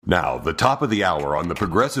Now, the top of the hour on the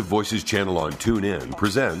Progressive Voices channel on TuneIn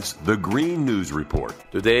presents the Green News Report.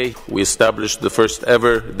 Today, we established the first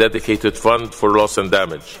ever dedicated fund for loss and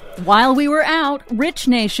damage. While we were out, rich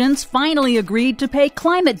nations finally agreed to pay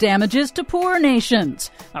climate damages to poor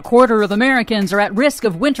nations. A quarter of Americans are at risk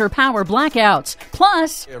of winter power blackouts.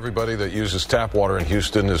 Plus, everybody that uses tap water in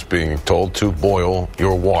Houston is being told to boil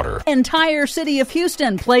your water. Entire city of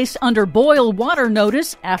Houston placed under boil water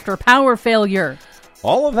notice after power failure.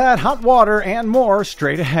 All of that, hot water, and more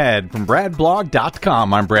straight ahead from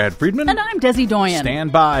BradBlog.com. I'm Brad Friedman. And I'm Desi Doyen.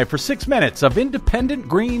 Stand by for 6 minutes of independent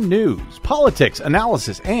green news, politics,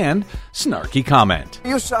 analysis, and snarky comment.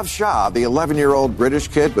 Yusuf Shah, the 11-year-old British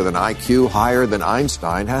kid with an IQ higher than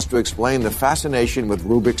Einstein, has to explain the fascination with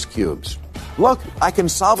Rubik's Cubes. Look, I can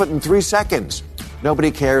solve it in 3 seconds. Nobody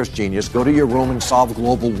cares, genius. Go to your room and solve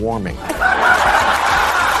global warming.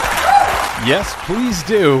 Yes, please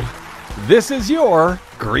do. This is your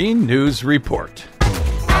Green News Report.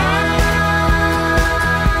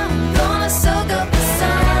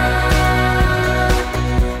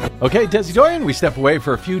 Okay, Desi Doyen, we step away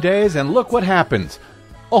for a few days, and look what happens.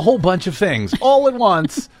 A whole bunch of things all at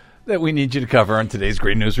once that we need you to cover on today's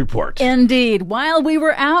Green News Report. Indeed. While we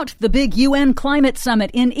were out, the big UN climate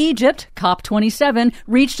summit in Egypt, COP27,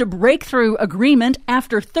 reached a breakthrough agreement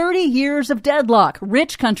after 30 years of deadlock.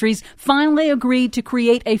 Rich countries finally agreed to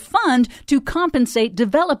create a fund to compensate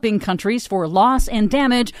developing countries for loss and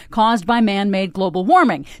damage caused by man-made global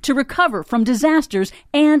warming, to recover from disasters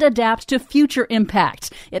and adapt to future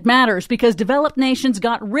impacts. It matters because developed nations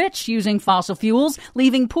got rich using fossil fuels,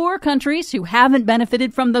 leaving poor countries who haven't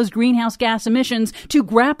benefited from those greenhouse gas emissions to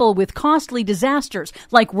grapple with costly disasters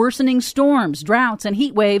like worsening storms, droughts, and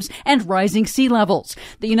heat waves, and rising sea levels.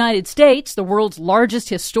 The United States, the world's largest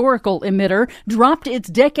historical emitter, dropped its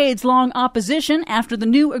decades-long opposition after the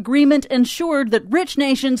new agreement ensured that rich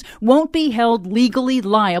nations won't be held legally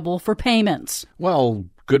liable for payments. Well,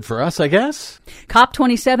 good for us, I guess.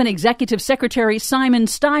 COP27 Executive Secretary Simon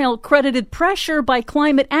Style credited pressure by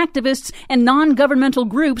climate activists and non-governmental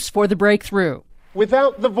groups for the breakthrough.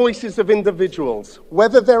 Without the voices of individuals,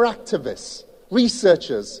 whether they're activists,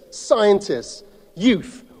 researchers, scientists,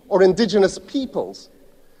 youth, or indigenous peoples,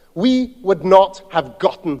 we would not have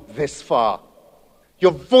gotten this far.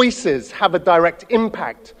 Your voices have a direct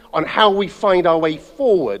impact on how we find our way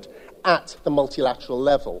forward at the multilateral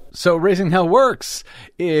level. So raising hell works,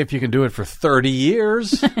 if you can do it for 30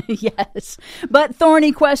 years. Yes, but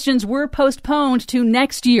thorny questions were postponed to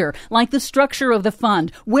next year, like the structure of the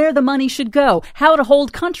fund, where the money should go, how to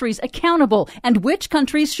hold countries accountable, and which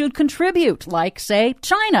countries should contribute, like, say,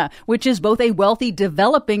 China, which is both a wealthy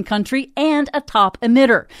developing country and a top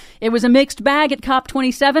emitter. It was a mixed bag at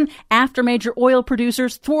COP27 after major oil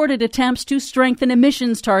producers thwarted attempts to strengthen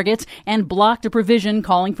emissions targets and blocked a provision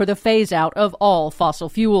calling for the phase out of all fossil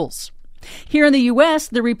fuels. Here in the U.S.,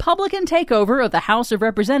 the Republican takeover of the House of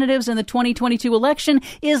Representatives in the 2022 election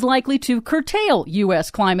is likely to curtail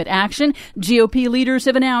U.S. climate action. GOP leaders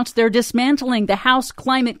have announced they're dismantling the House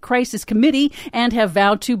Climate Crisis Committee and have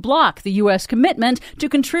vowed to block the U.S. commitment to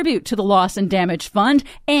contribute to the Loss and Damage Fund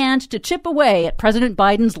and to chip away at President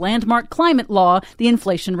Biden's landmark climate law, the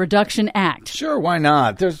Inflation Reduction Act. Sure, why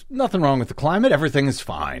not? There's nothing wrong with the climate. Everything is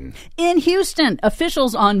fine. In Houston,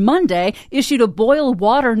 officials on Monday issued a boil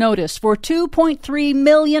water notice for 2.3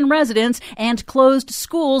 million residents and closed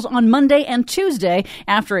schools on Monday and Tuesday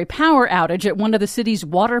after a power outage at one of the city's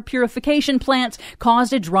water purification plants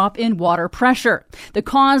caused a drop in water pressure. The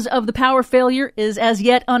cause of the power failure is as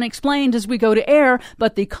yet unexplained as we go to air,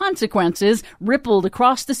 but the consequences rippled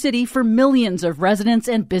across the city for millions of residents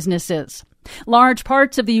and businesses. Large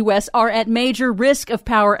parts of the U.S. are at major risk of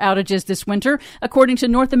power outages this winter, according to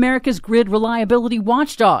North America's Grid Reliability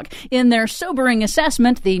Watchdog. In their sobering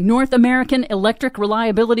assessment, the North American Electric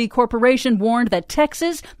Reliability Corporation warned that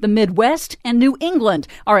Texas, the Midwest, and New England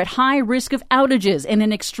are at high risk of outages in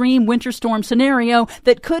an extreme winter storm scenario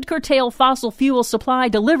that could curtail fossil fuel supply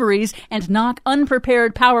deliveries and knock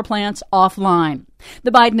unprepared power plants offline.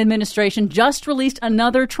 The Biden administration just released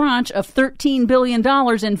another tranche of $13 billion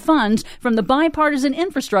in funds from the bipartisan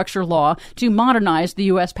infrastructure law to modernize the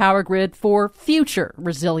U.S. power grid for future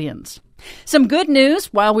resilience. Some good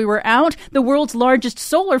news. While we were out, the world's largest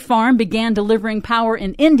solar farm began delivering power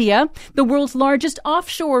in India. The world's largest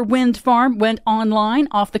offshore wind farm went online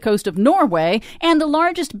off the coast of Norway, and the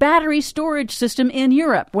largest battery storage system in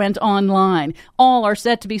Europe went online. All are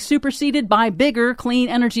set to be superseded by bigger clean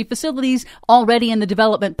energy facilities already in the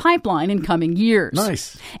development pipeline in coming years.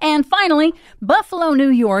 Nice. And finally, Buffalo,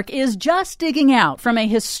 New York is just digging out from a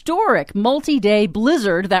historic multi-day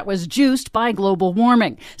blizzard that was juiced by global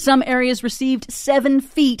warming. Some areas areas received 7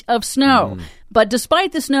 feet of snow. But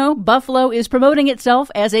despite the snow, Buffalo is promoting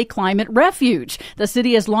itself as a climate refuge. The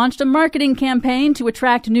city has launched a marketing campaign to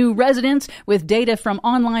attract new residents with data from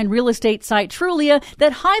online real estate site Trulia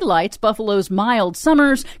that highlights Buffalo's mild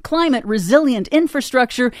summers, climate-resilient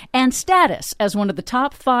infrastructure, and status as one of the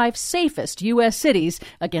top 5 safest U.S. cities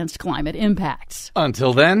against climate impacts.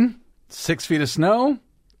 Until then, 6 feet of snow.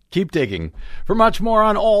 Keep digging. For much more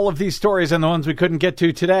on all of these stories and the ones we couldn't get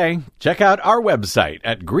to today, check out our website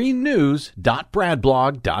at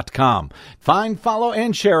greennews.bradblog.com. Find, follow,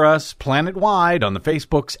 and share us planet-wide on the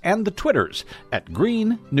Facebooks and the Twitters at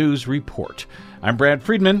Green News Report. I'm Brad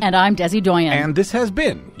Friedman. And I'm Desi Doyen. And this has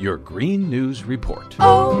been your Green News Report.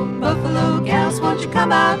 Oh, Buffalo gals, won't you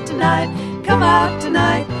come out tonight? Come out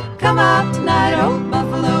tonight, come out tonight. Oh,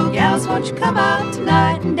 Buffalo gals, won't you come out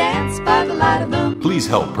tonight and dance by the light of the moon? Please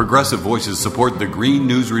help Progressive Voices support the Green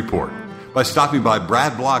News Report by stopping by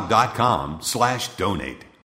bradblog.com/donate.